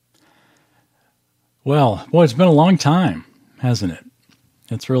Well, boy, it's been a long time, hasn't it?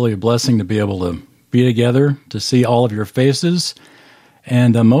 It's really a blessing to be able to be together, to see all of your faces,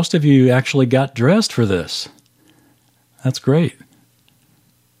 and most of you actually got dressed for this. That's great.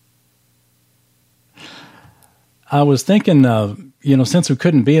 I was thinking, since we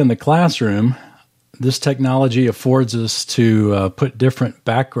couldn't be in the classroom, this technology affords us to put different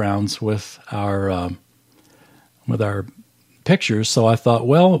backgrounds with our pictures. So I thought,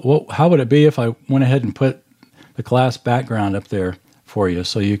 well, how would it be if I went ahead and put the class background up there for you,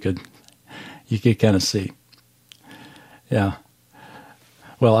 so you could kind of see. Yeah.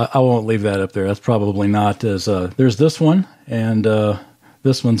 Well, I won't leave that up there. That's probably not as. There's this one, and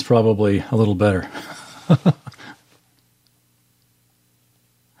this one's probably a little better.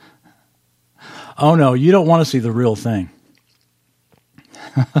 Oh no, you don't want to see the real thing.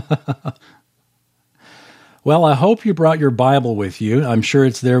 Well, I hope you brought your Bible with you. I'm sure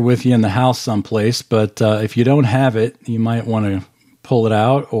it's there with you in the house someplace, but if you don't have it, you might want to pull it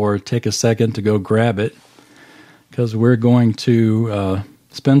out or take a second to go grab it, because we're going to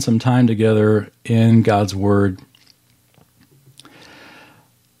spend some time together in God's Word.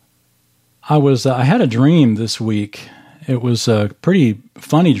 I had a dream this week. It was a pretty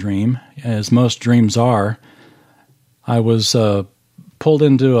funny dream, as most dreams are. I was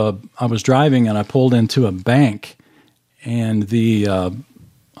driving and I pulled into a bank, and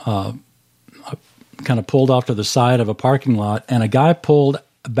I kind of pulled off to the side of a parking lot, and a guy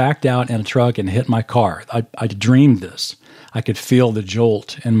backed out in a truck and hit my car. I dreamed this. I could feel the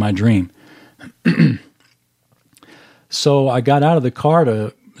jolt in my dream. So I got out of the car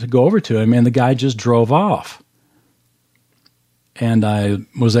to go over to him, and the guy just drove off. And I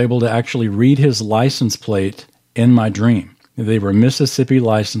was able to actually read his license plate in my dream. They were Mississippi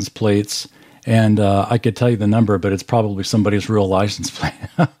license plates, and I could tell you the number, but it's probably somebody's real license plate.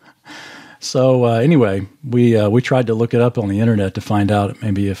 So anyway, we tried to look it up on the internet to find out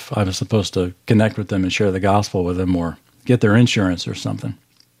maybe if I was supposed to connect with them and share the gospel with them or get their insurance or something.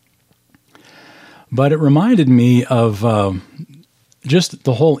 But it reminded me of just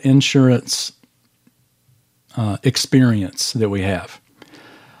the whole insurance experience that we have.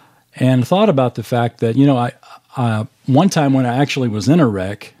 And thought about the fact that, I one time when I actually was in a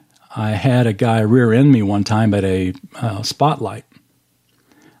wreck, I had a guy rear-end me one time at a spotlight.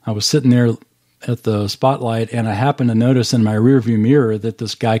 I was sitting there at the spotlight, and I happened to notice in my rearview mirror that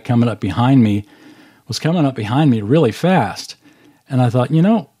this guy coming up behind me really fast. And I thought,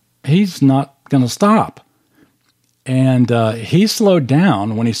 he's not going to stop. And he slowed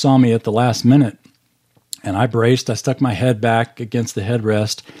down when he saw me at the last minute. And I braced. I stuck my head back against the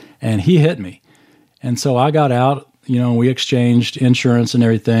headrest, and he hit me. And so I got out. We exchanged insurance and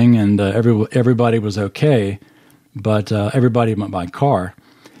everything, and everybody was okay, but everybody but my car.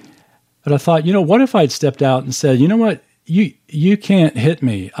 But I thought, what if I'd stepped out and said, what, you can't hit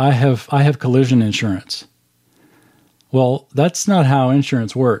me. I have collision insurance. Well, that's not how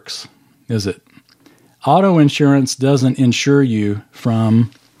insurance works, is it? Auto insurance doesn't insure you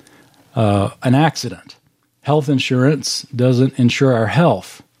from an accident. Health insurance doesn't insure our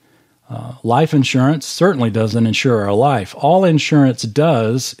health. Life insurance certainly doesn't insure our life. All insurance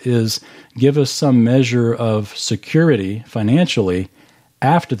does is give us some measure of security financially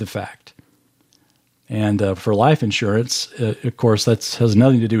after the fact. And for life insurance, of course, that has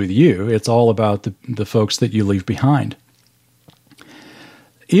nothing to do with you. It's all about the folks that you leave behind.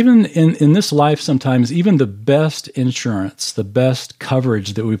 Even in this life, sometimes even the best insurance, the best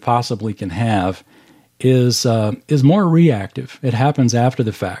coverage that we possibly can have is more reactive. It happens after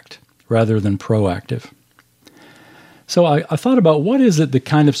the fact rather than proactive. So I thought about, what is it, the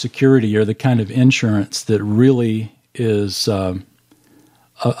kind of security or the kind of insurance that really is a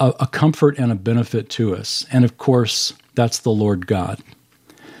comfort and a benefit to us? And of course, that's the Lord God.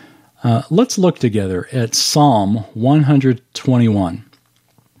 Let's look together at Psalm 121.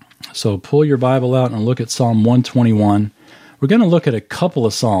 So pull your Bible out and look at Psalm 121. We're going to look at a couple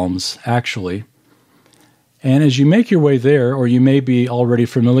of Psalms, actually. And as you make your way there, or you may be already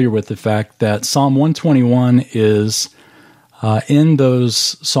familiar with the fact that Psalm 121 is in those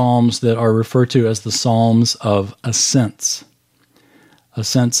Psalms that are referred to as the Psalms of ascents.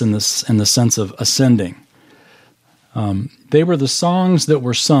 Ascents in the sense of ascending. They were the songs that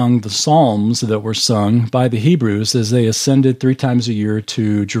were sung, the psalms that were sung by the Hebrews as they ascended 3 times a year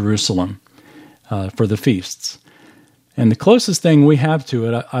to Jerusalem for the feasts. And the closest thing we have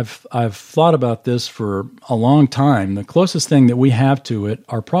to it, I've thought about this for a long time. The closest thing that we have to it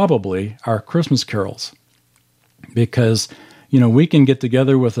are probably our Christmas carols, because we can get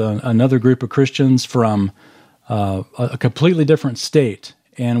together with another group of Christians from a completely different state,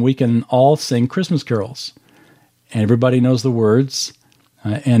 and we can all sing Christmas carols. And everybody knows the words,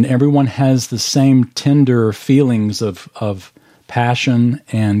 and everyone has the same tender feelings of passion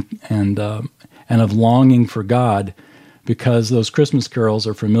and of longing for God, because those Christmas carols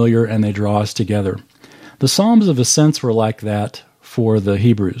are familiar and they draw us together. The Psalms of Ascents were like that for the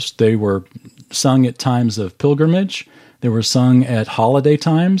Hebrews. They were sung at times of pilgrimage, they were sung at holiday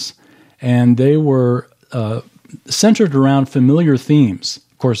times, and they were centered around familiar themes.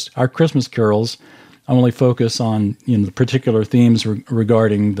 Of course, our Christmas carols only focus on the particular themes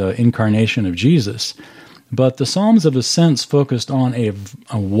regarding the incarnation of Jesus. But the Psalms of Ascents focused on a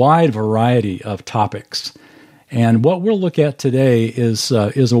wide variety of topics. And what we'll look at today is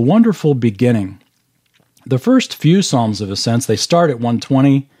a wonderful beginning. The first few Psalms of Ascents, they start at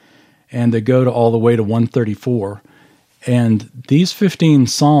 120 and they go all the way to 134. And these 15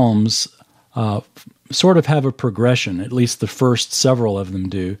 Psalms sort of have a progression, at least the first several of them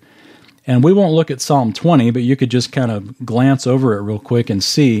do. And we won't look at Psalm 20, but you could just kind of glance over it real quick and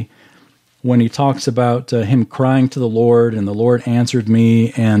see when he talks about him crying to the Lord, and the Lord answered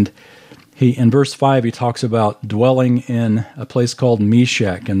me, and in verse 5 he talks about dwelling in a place called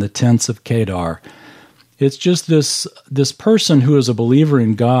Meshech and the tents of Kedar. It's just this person who is a believer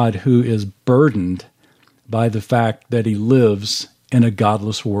in God who is burdened by the fact that he lives in a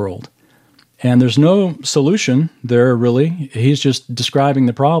godless world. And there's no solution there, really. He's just describing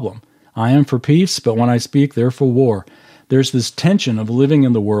the problem. I am for peace, but when I speak, they're for war. There's this tension of living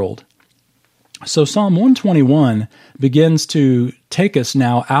in the world. So Psalm 121 begins to take us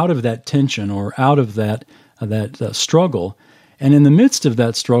now out of that tension or out of that struggle, and in the midst of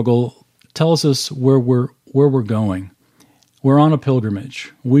that struggle tells us where we're going. We're on a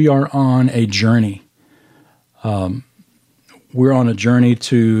pilgrimage. We are on a journey. We're on a journey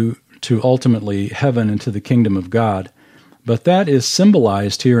to ultimately heaven and to the kingdom of God. But that is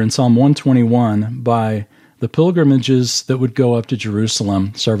symbolized here in Psalm 121 by the pilgrimages that would go up to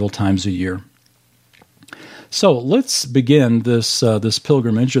Jerusalem several times a year. So let's begin this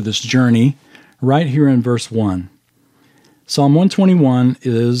pilgrimage or this journey right here in verse 1. Psalm 121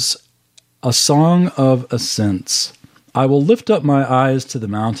 is a song of ascents. I will lift up my eyes to the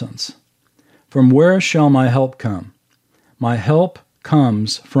mountains. From where shall my help come? My help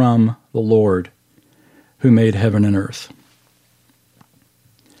comes from the Lord, who made heaven and earth.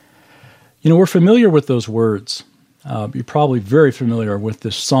 We're familiar with those words. You're probably very familiar with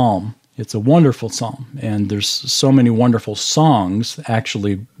this psalm. It's a wonderful psalm, and there's so many wonderful songs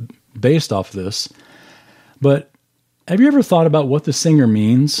actually based off this. But have you ever thought about what the singer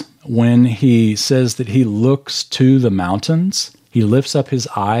means when he says that he looks to the mountains? He lifts up his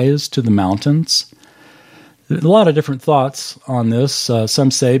eyes to the mountains. There's a lot of different thoughts on this.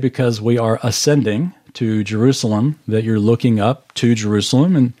 Some say because we are ascending to Jerusalem, that you're looking up to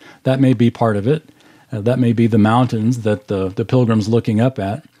Jerusalem, and that may be part of it. That may be the mountains that the pilgrim's looking up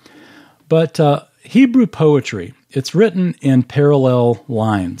at. But Hebrew poetry, it's written in parallel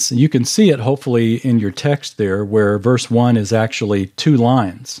lines. You can see it hopefully in your text there, where verse 1 is actually 2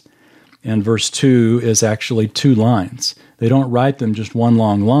 lines, and verse 2 is actually 2 lines. They don't write them just one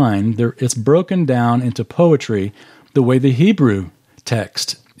long line. It's broken down into poetry the way the Hebrew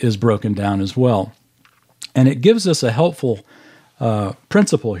text is broken down as well. And it gives us a helpful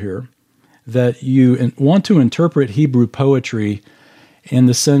principle here that you want to interpret Hebrew poetry in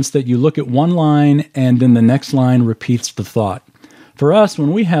the sense that you look at one line and then the next line repeats the thought. For us,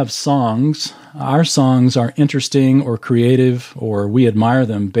 when we have songs, our songs are interesting or creative, or we admire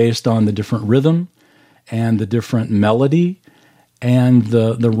them based on the different rhythm and the different melody and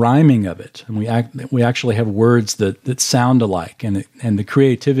the rhyming of it. And we actually have words that sound alike, and the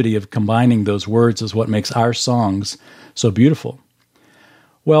creativity of combining those words is what makes our songs so beautiful.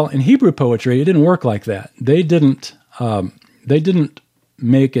 Well, in Hebrew poetry, it didn't work like that. They didn't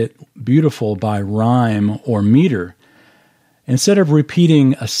make it beautiful by rhyme or meter. Instead of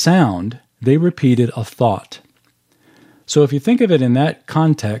repeating a sound, they repeated a thought. So if you think of it in that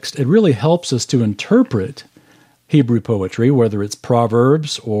context, it really helps us to interpret Hebrew poetry, whether it's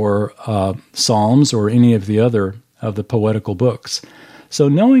Proverbs or Psalms or any of the other of the poetical books. So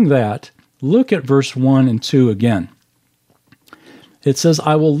knowing that, look at verse 1 and 2 again. It says,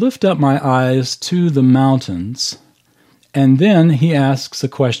 I will lift up my eyes to the mountains. And then he asks a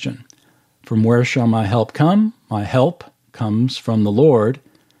question. From where shall my help come? My help comes from the Lord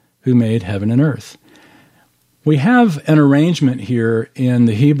who made heaven and earth. We have an arrangement here in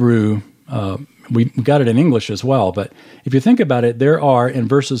the Hebrew. We got it in English as well, but if you think about it, there are, in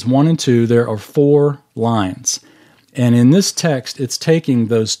verses 1 and 2, there are 4 lines. And in this text, it's taking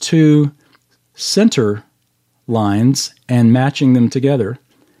those 2 center lines and matching them together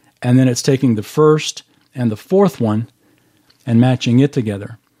and then it's taking the first and the fourth one and matching it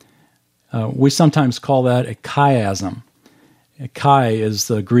together. We sometimes call that a chiasm. A chi is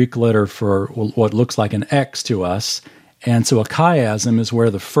the Greek letter for what looks like an X to us, and so a chiasm is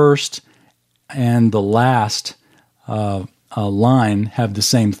where the first and the last line have the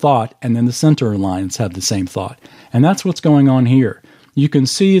same thought, and then the center lines have the same thought. And that's what's going on here. You can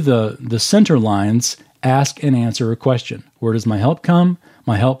see the center lines ask and answer a question. Where does my help come?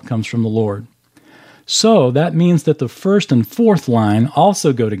 My help comes from the Lord. So that means that the first and fourth line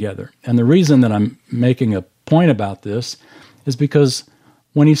also go together. And the reason that I'm making a point about this is because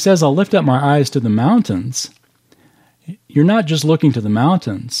when he says, I'll lift up my eyes to the mountains, you're not just looking to the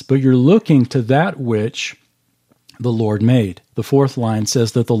mountains, but you're looking to that which the Lord made. The fourth line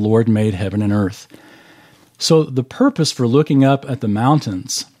says that the Lord made heaven and earth. So the purpose for looking up at the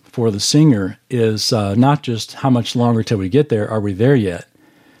mountains for the singer is not just how much longer till we get there, are we there yet?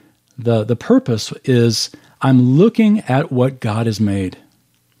 The purpose is I'm looking at what God has made.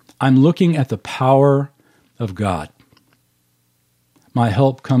 I'm looking at the power of God. My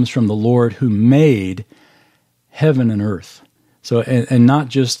help comes from the Lord who made heaven and earth. So, and not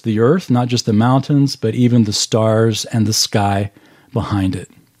just the earth, not just the mountains, but even the stars and the sky behind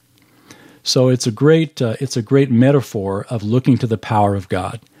it. So it's a great metaphor of looking to the power of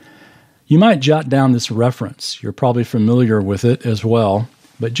God. You might jot down this reference. You're probably familiar with it as well,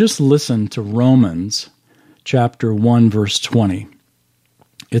 but just listen to Romans chapter 1, verse 20.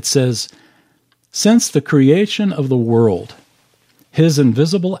 It says, "Since the creation of the world, His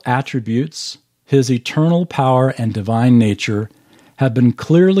invisible attributes, His eternal power and divine nature have been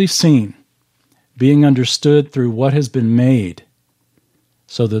clearly seen, being understood through what has been made,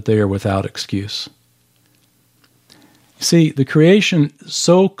 so that they are without excuse." See, the creation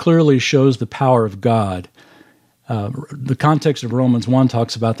so clearly shows the power of God. The context of Romans 1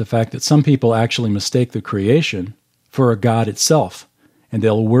 talks about the fact that some people actually mistake the creation for a God itself, and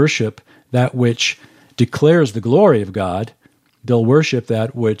they'll worship that which declares the glory of God. They'll worship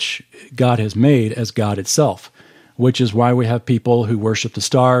that which God has made as God itself, which is why we have people who worship the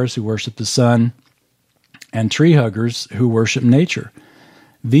stars, who worship the sun, and tree huggers who worship nature.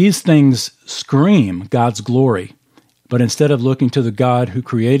 These things scream God's glory, but instead of looking to the God who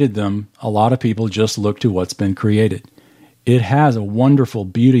created them, a lot of people just look to what's been created. It has a wonderful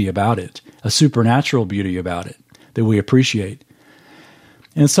beauty about it, a supernatural beauty about it that we appreciate.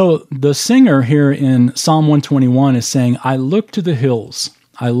 And so the singer here in Psalm 121 is saying, I look to the hills.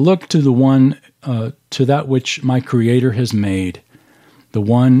 I look to the one, to that which my Creator has made, the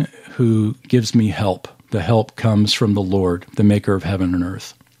one who gives me help. The help comes from the Lord, the maker of heaven and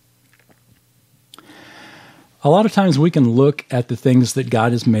earth. A lot of times we can look at the things that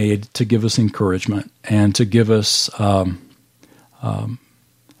God has made to give us encouragement and to give us a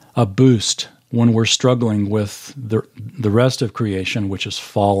boost when we're struggling with the rest of creation, which is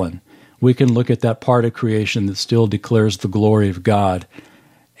fallen. We can look at that part of creation that still declares the glory of God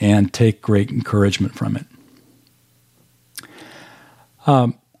and take great encouragement from it.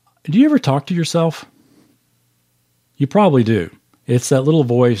 Do you ever talk to yourself? You probably do. It's that little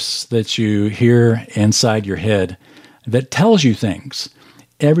voice that you hear inside your head that tells you things.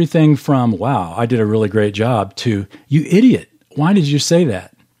 Everything from, wow, I did a really great job, to, you idiot, why did you say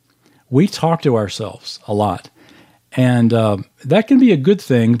that? We talk to ourselves a lot. And that can be a good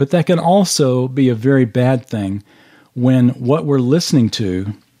thing, but that can also be a very bad thing when what we're listening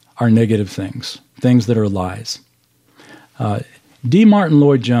to are negative things, things that are lies. D. Martin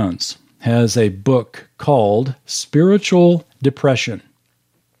Lloyd-Jones has a book called Spiritual Depression.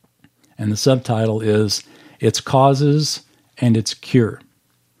 And the subtitle is Its Causes and Its Cure.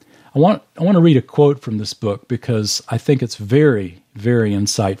 I want to read a quote from this book because I think it's very, very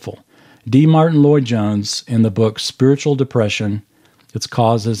insightful. D. Martin Lloyd-Jones in the book Spiritual Depression, Its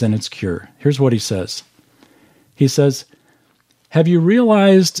Causes and Its Cure. Here's what he says. He says, "Have you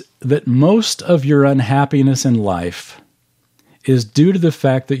realized that most of your unhappiness in life is due to the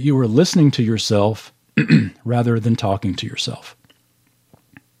fact that you are listening to yourself rather than talking to yourself?"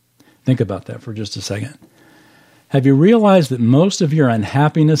 Think about that for just a second. Have you realized that most of your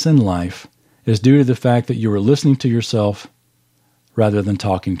unhappiness in life is due to the fact that you are listening to yourself rather than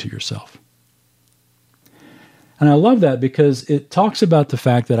talking to yourself? And I love that because it talks about the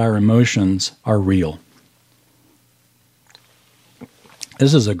fact that our emotions are real.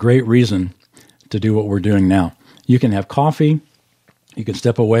 This is a great reason to do what we're doing now. You can have coffee. You can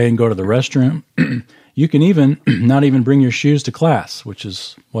step away and go to the restroom. You can even not even bring your shoes to class, which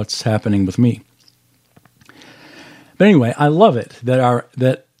is what's happening with me. But anyway, I love it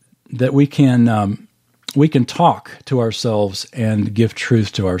that we can we can talk to ourselves and give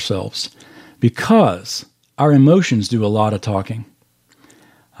truth to ourselves because our emotions do a lot of talking.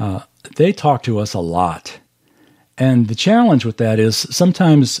 They talk to us a lot. And the challenge with that is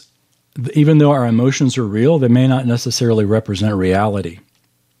sometimes, even though our emotions are real, they may not necessarily represent reality.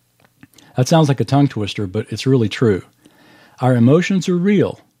 That sounds like a tongue twister, but it's really true. Our emotions are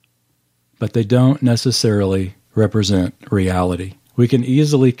real, but they don't necessarily represent reality. We can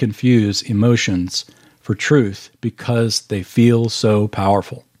easily confuse emotions for truth because they feel so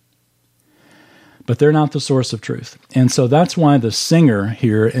powerful. But they're not the source of truth. And so that's why the singer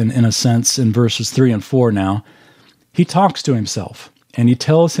here, in a sense, in verses 3 and 4 now, he talks to himself and he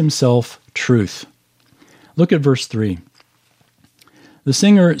tells himself truth. Look at verse 3. The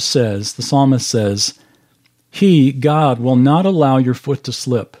singer says, the psalmist says, He, God, will not allow your foot to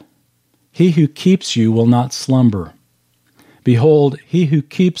slip. He who keeps you will not slumber. Behold, he who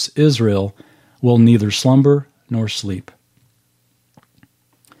keeps Israel will neither slumber nor sleep.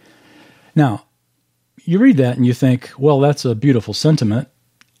 Now, you read that and you think, well, that's a beautiful sentiment.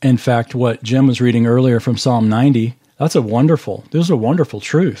 In fact, what Jim was reading earlier from Psalm 90, this is a wonderful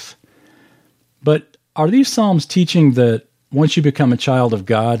truth. But are these Psalms teaching that once you become a child of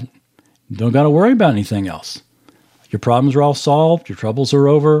God, you don't got to worry about anything else? Your problems are all solved, your troubles are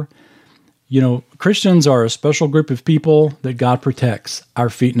over. You know, Christians are a special group of people that God protects. Our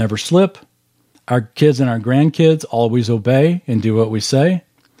feet never slip. Our kids and our grandkids always obey and do what we say.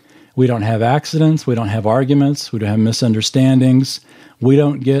 We don't have accidents. We don't have arguments. We don't have misunderstandings. We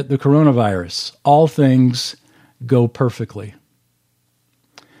don't get the coronavirus. All things go perfectly.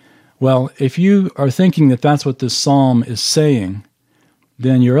 Well, if you are thinking that that's what this psalm is saying,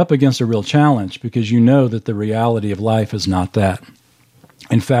 then you're up against a real challenge because you know that the reality of life is not that.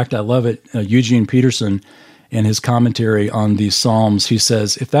 In fact, I love it. Eugene Peterson, in his commentary on these psalms, he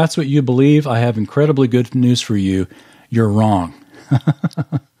says, if that's what you believe, I have incredibly good news for you. You're wrong.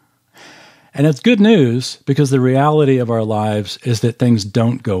 And it's good news because the reality of our lives is that things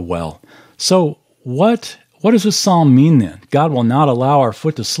don't go well. So what does this psalm mean then? God will not allow our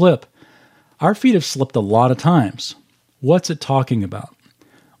foot to slip. Our feet have slipped a lot of times. What's it talking about?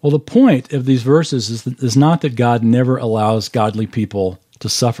 Well, the point of these verses is not that God never allows godly people to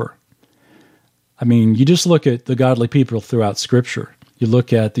suffer. I mean, you just look at the godly people throughout Scripture. You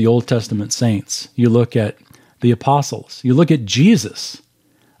look at the Old Testament saints. You look at the apostles. You look at Jesus,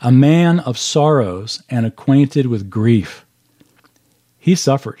 a man of sorrows and acquainted with grief. He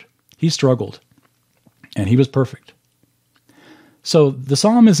suffered. He struggled. And he was perfect. So the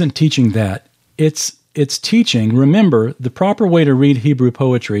psalm isn't teaching that. It's teaching, remember, the proper way to read Hebrew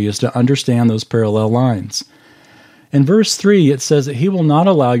poetry is to understand those parallel lines. In verse 3, it says that he will not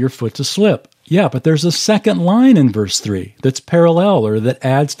allow your foot to slip. Yeah, but there's a second line in verse 3 that's parallel or that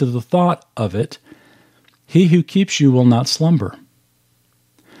adds to the thought of it. He who keeps you will not slumber.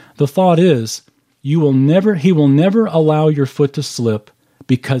 The thought is, he will never allow your foot to slip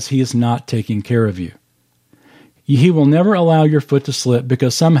because he is not taking care of you. He will never allow your foot to slip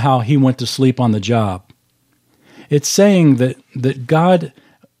because somehow he went to sleep on the job. It's saying that God,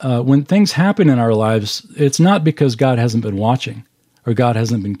 when things happen in our lives, it's not because God hasn't been watching or God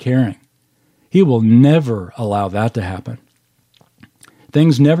hasn't been caring. He will never allow that to happen.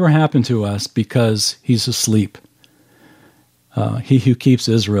 Things never happen to us because he's asleep. He who keeps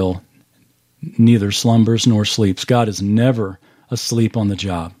Israel neither slumbers nor sleeps. God is never asleep on the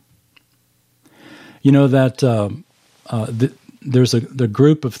job. You know that there's the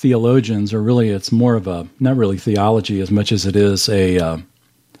group of theologians, or really it's more of a, not really theology as much as it is a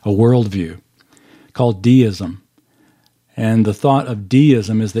worldview, called deism. And the thought of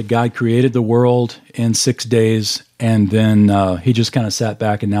deism is that God created the world in 6 days, and then he just kind of sat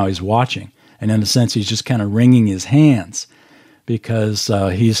back and now he's watching. And in a sense, he's just kind of wringing his hands because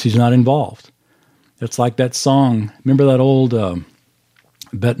he's not involved. It's like that song. Remember that old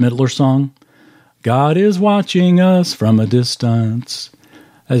Bette Midler song? God is watching us from a distance.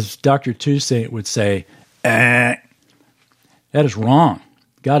 As Dr. Toussaint would say, that is wrong.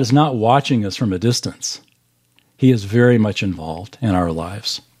 God is not watching us from a distance. He is very much involved in our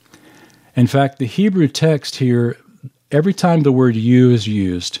lives. In fact, the Hebrew text here, every time the word you is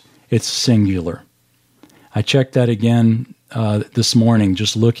used, it's singular. I checked that again this morning,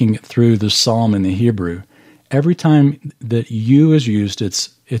 just looking through the psalm in the Hebrew. Every time that you is used,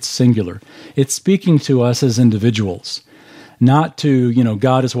 it's singular. It's speaking to us as individuals, not to,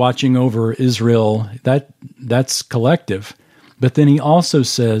 God is watching over Israel. That's collective. But then he also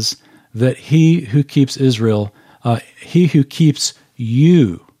says that he who keeps Israel, he who keeps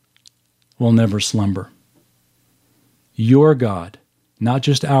you will never slumber. Your God, not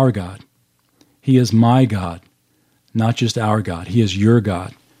just our God. He is my God, not just our God. He is your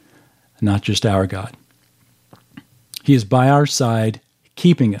God, not just our God. He is by our side,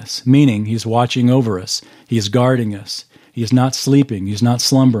 keeping us, meaning He's watching over us. He is guarding us. He is not sleeping. He's not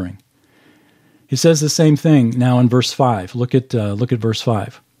slumbering. He says the same thing now in verse 5. Look at verse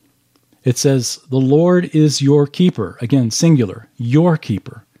 5. It says, "The Lord is your keeper." Again, singular, your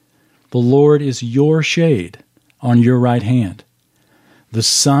keeper. "The Lord is your shade on your right hand. The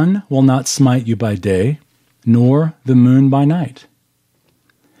sun will not smite you by day, nor the moon by night."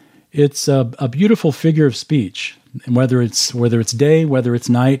 It's a beautiful figure of speech. Whether it's day, whether it's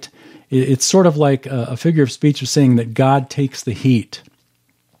night, it's sort of like a figure of speech of saying that God takes the heat.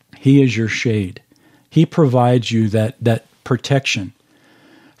 He is your shade. He provides you that protection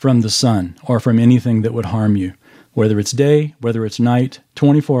from the sun or from anything that would harm you. Whether it's day, whether it's night,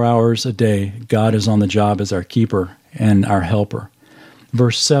 24 hours a day, God is on the job as our keeper and our helper.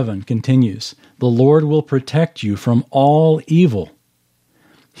 Verse 7 continues, "The Lord will protect you from all evil.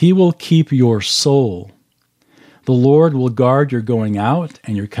 He will keep your soul. The Lord will guard your going out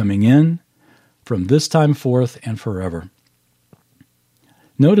and your coming in from this time forth and forever."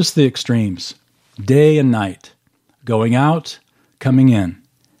 Notice the extremes. Day and night. Going out, coming in.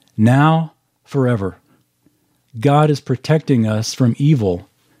 Now, forever. God is protecting us from evil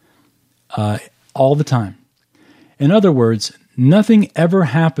all the time. In other words, nothing ever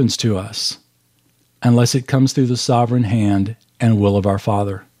happens to us unless it comes through the sovereign hand and will of our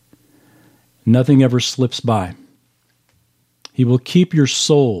Father. Nothing ever slips by. He will keep your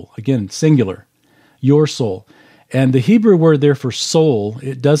soul, again, singular, your soul. And the Hebrew word there for soul,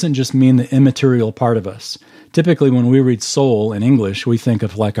 it doesn't just mean the immaterial part of us. Typically, when we read soul in English, we think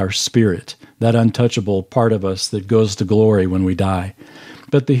of like our spirit, that untouchable part of us that goes to glory when we die.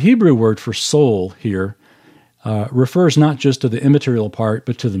 But the Hebrew word for soul here refers not just to the immaterial part,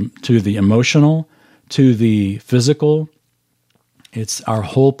 but to the emotional, to the physical. It's our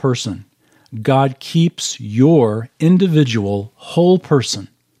whole person. God keeps your individual whole person.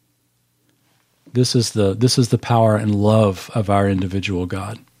 This is the power and love of our individual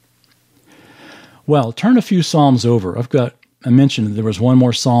God. Well, turn a few Psalms over. I mentioned there was one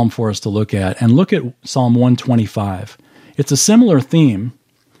more Psalm for us to look at, and look at Psalm 125. It's a similar theme,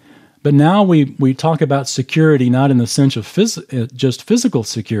 but now we talk about security not in the sense of just physical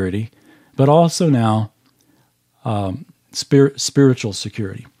security, but also now spiritual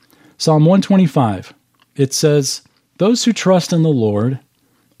security. Psalm 125, it says, "Those who trust in the Lord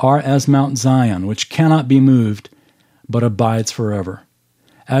are as Mount Zion, which cannot be moved, but abides forever.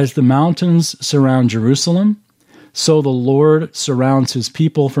 As the mountains surround Jerusalem, so the Lord surrounds His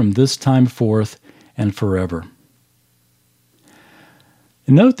people from this time forth and forever."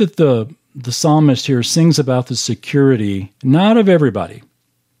 And note that the psalmist here sings about the security, not of everybody,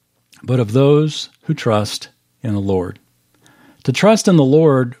 but of those who trust in the Lord. To trust in the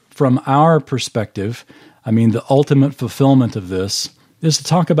Lord, from our perspective, the ultimate fulfillment of this is to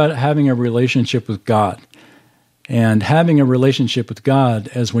talk about having a relationship with God. And having a relationship with God,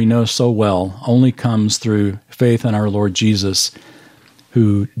 as we know so well, only comes through faith in our Lord Jesus,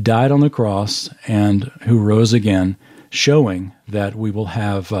 who died on the cross and who rose again, showing that we will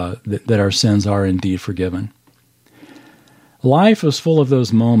have that our sins are indeed forgiven. Life is full of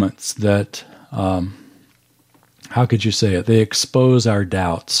those moments that, how could you say it? They expose our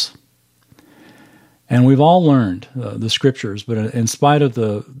doubts. And we've all learned the Scriptures, but in spite of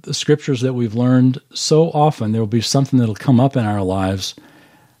the Scriptures that we've learned, so often there will be something that will come up in our lives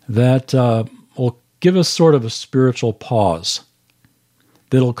that will give us sort of a spiritual pause,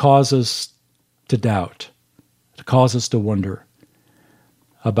 that will cause us to doubt, to cause us to wonder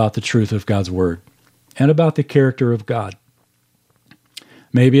about the truth of God's Word and about the character of God.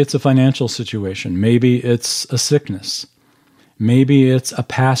 Maybe it's a financial situation. Maybe it's a sickness. Maybe it's a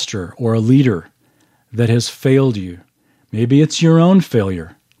pastor or a leader that has failed you. Maybe it's your own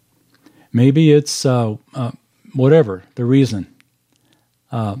failure. Maybe it's whatever the reason.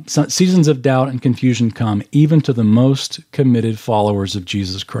 Seasons of doubt and confusion come even to the most committed followers of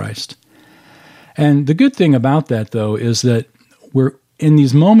Jesus Christ. And the good thing about that, though, is that we're in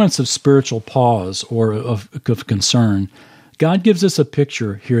these moments of spiritual pause or of concern, God gives us a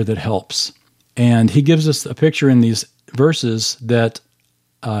picture here that helps. And He gives us a picture in these verses that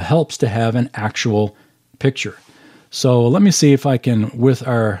helps to have an actual picture. So let me see if I can, with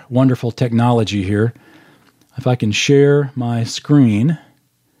our wonderful technology here, if I can share my screen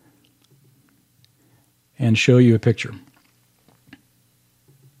and show you a picture.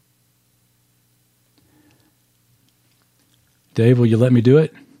 Dave, will you let me do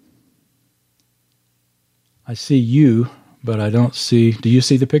it? I see you, but I don't see... Do you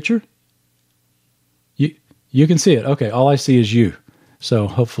see the picture? You can see it. Okay, all I see is you. So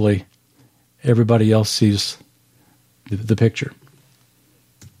hopefully everybody else sees the picture.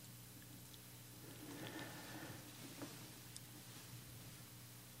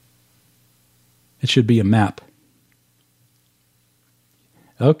 It should be a map.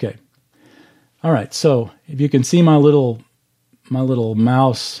 Okay. All right. So if you can see my little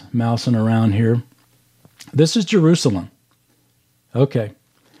mousing around here, this is Jerusalem. Okay.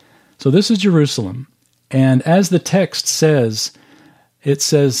 So this is Jerusalem. And as the text says, it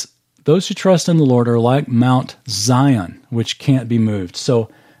says, those who trust in the Lord are like Mount Zion, which can't be moved. So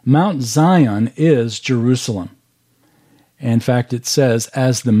Mount Zion is Jerusalem. In fact, it says,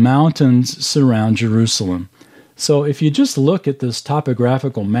 as the mountains surround Jerusalem. So if you just look at this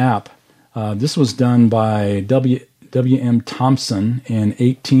topographical map, this was done by W.M. Thompson in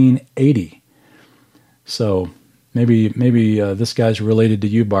 1880. So maybe this guy's related to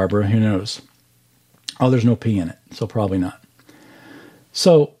you, Barbara. Who knows? Oh, there's no P in it, so probably not.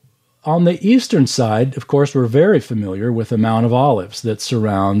 So on the eastern side, of course, we're very familiar with the Mount of Olives that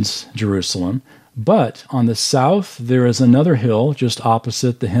surrounds Jerusalem. But on the south, there is another hill just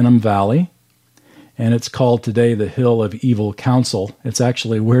opposite the Hinnom Valley, and it's called today the Hill of Evil Counsel. It's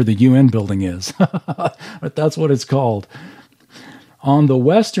actually where the UN building is, but that's what it's called. On the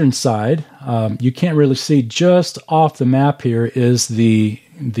western side, you can't really see, just off the map here is the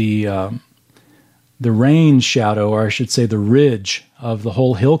rain shadow, or I should say the ridge of the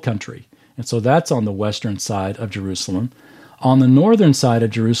whole hill country. And so that's on the western side of Jerusalem. On the northern side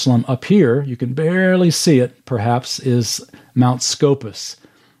of Jerusalem, up here, you can barely see it, perhaps, is Mount Scopus.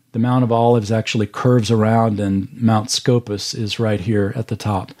 The Mount of Olives actually curves around, and Mount Scopus is right here at the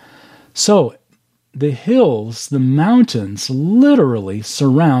top. So the hills, the mountains, literally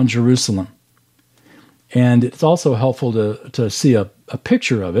surround Jerusalem. And it's also helpful to see a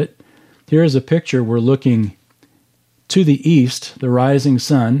picture of it. Here's a picture. We're looking to the east, the rising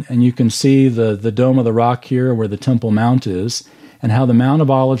sun, and you can see the Dome of the Rock here where the Temple Mount is, and how the Mount of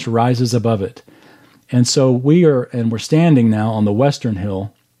Olives rises above it. And so we're standing now on the western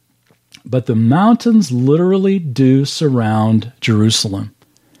hill, but the mountains literally do surround Jerusalem.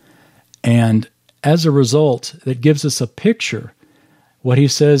 And as a result, it gives us a picture. What he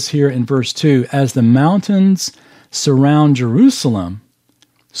says here in verse 2, as the mountains surround Jerusalem,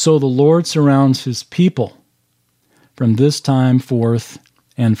 so the Lord surrounds his people from this time forth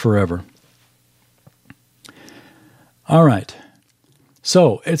and forever. All right.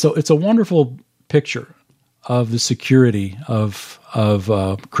 So it's a wonderful picture of the security of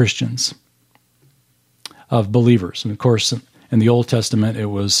Christians, of believers. And of course, in the Old Testament, it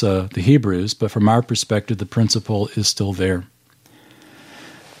was the Hebrews, but from our perspective, the principle is still there.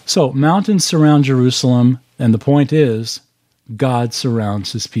 So mountains surround Jerusalem, and the point is, God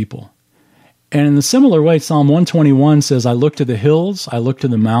surrounds his people. And in a similar way, Psalm 121 says, I look to the hills, I look to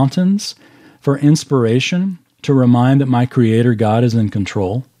the mountains for inspiration, to remind that my Creator God is in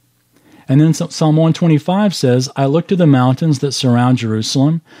control. And then Psalm 125 says, I look to the mountains that surround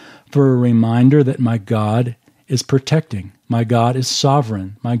Jerusalem for a reminder that my God is protecting. My God is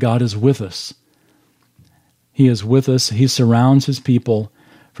sovereign. My God is with us. He is with us. He surrounds his people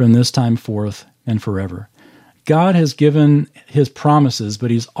from this time forth and forever. God has given his promises,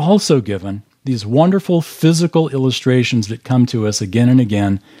 but he's also given these wonderful physical illustrations that come to us again and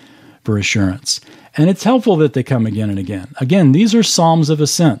again for assurance. And it's helpful that they come again and again. Again, these are psalms of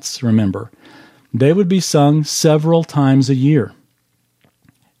ascents, remember. They would be sung several times a year.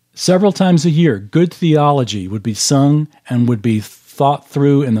 Several times a year, good theology would be sung and would be thought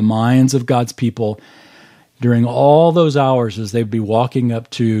through in the minds of God's people during all those hours as they'd be walking up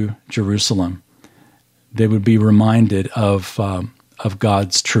to Jerusalem. They would be reminded of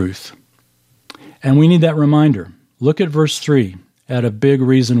God's truth. And we need that reminder. Look at verse 3, at a big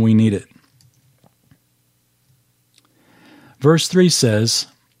reason we need it. Verse 3 says,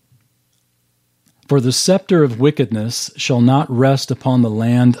 For the scepter of wickedness shall not rest upon the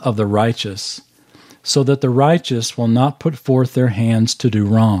land of the righteous, so that the righteous will not put forth their hands to do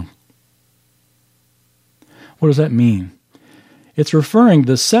wrong. What does that mean? It's referring to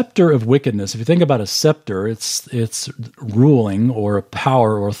the scepter of wickedness. If you think about a scepter, it's ruling or a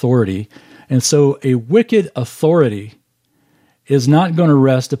power or authority. And so a wicked authority is not going to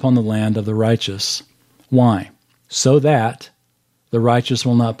rest upon the land of the righteous. Why? So that the righteous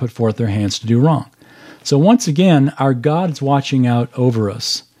will not put forth their hands to do wrong. So once again, our God's watching out over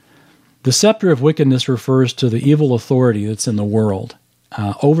us. The scepter of wickedness refers to the evil authority that's in the world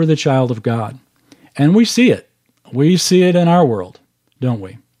over the child of God. And we see it. We see it in our world, don't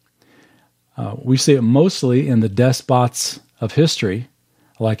we? We see it mostly in the despots of history,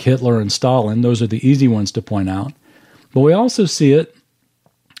 like Hitler and Stalin. Those are the easy ones to point out. But we also see it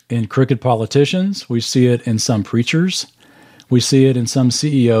in crooked politicians. We see it in some preachers. We see it in some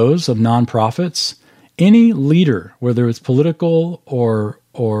CEOs of nonprofits. Any leader, whether it's political or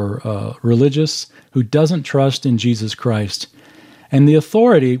religious, who doesn't trust in Jesus Christ. And the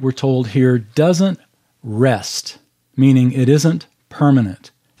authority, we're told here, doesn't rest, meaning it isn't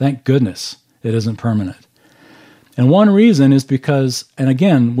permanent. Thank goodness it isn't permanent. And one reason is because, and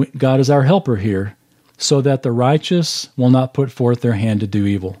again, God is our helper here, so that the righteous will not put forth their hand to do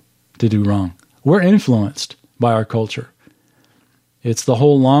evil, to do wrong. We're influenced by our culture. It's the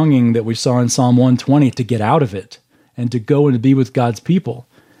whole longing that we saw in Psalm 120 to get out of it and to go and to be with God's people,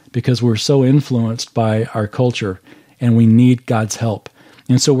 because we're so influenced by our culture and we need God's help.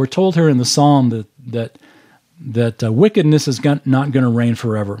 And so we're told here in the Psalm that wickedness is not going to reign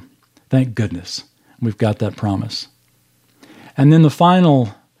forever. Thank goodness. We've got that promise. And then the final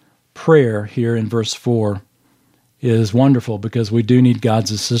prayer here in verse 4 is wonderful, because we do need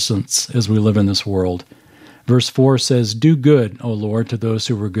God's assistance as we live in this world. Verse 4 says, "Do good, O Lord, to those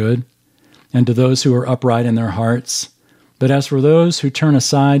who are good, and to those who are upright in their hearts. But as for those who turn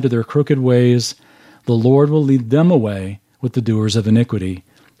aside to their crooked ways, the Lord will lead them away with the doers of iniquity.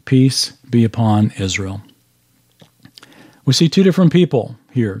 Peace be upon Israel." We see two different people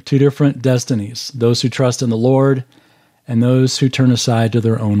here, two different destinies, those who trust in the Lord and those who turn aside to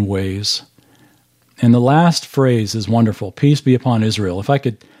their own ways. And the last phrase is wonderful, "Peace be upon Israel." If I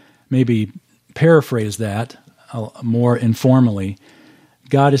could maybe paraphrase that more informally,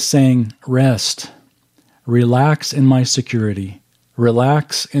 God is saying, rest, relax in my security,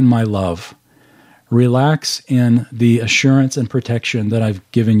 relax in my love, relax in the assurance and protection that I've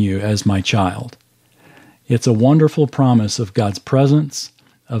given you as my child. It's a wonderful promise of God's presence,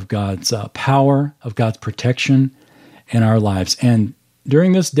 of God's power, of God's protection in our lives. And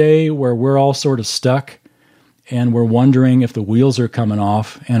during this day where we're all sort of stuck and we're wondering if the wheels are coming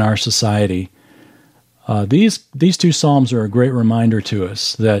off in our society, these two Psalms are a great reminder to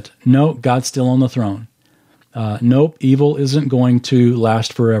us that, no, God's still on the throne. Nope, evil isn't going to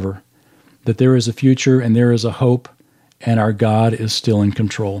last forever. That there is a future and there is a hope, and our God is still in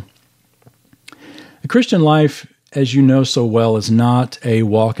control. The Christian life, as you know so well, is not a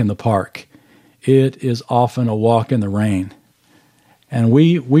walk in the park. It is often a walk in the rain. And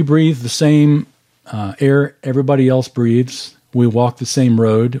we breathe the same air everybody else breathes. We walk the same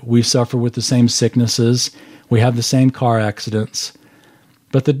road. We suffer with the same sicknesses. We have the same car accidents.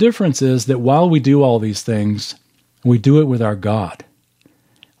 But the difference is that while we do all these things, we do it with our God.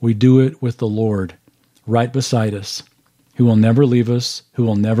 We do it with the Lord right beside us, who will never leave us, who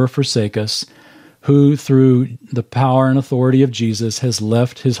will never forsake us, who through the power and authority of Jesus has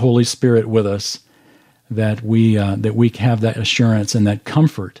left his Holy Spirit with us, that we have that assurance and that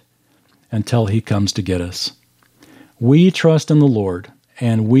comfort until he comes to get us. We trust in the Lord,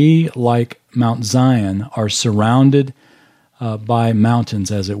 and we, like Mount Zion, are surrounded by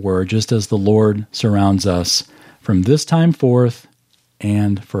mountains, as it were, just as the Lord surrounds us from this time forth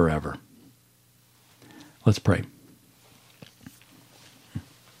and forever. Let's pray.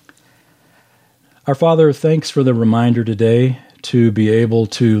 Our Father, thanks for the reminder today to be able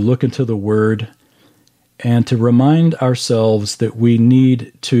to look into the Word and to remind ourselves that we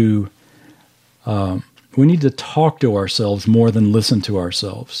need to talk to ourselves more than listen to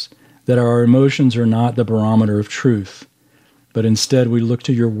ourselves, that our emotions are not the barometer of truth, but instead we look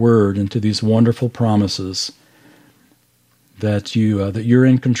to your Word and to these wonderful promises that you're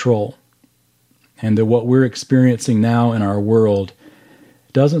in control, and that what we're experiencing now in our world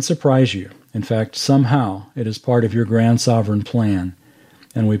doesn't surprise you. In fact, somehow it is part of your grand sovereign plan,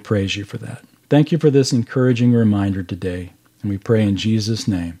 and we praise you for that. Thank you for this encouraging reminder today, and we pray in Jesus'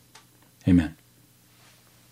 name. Amen.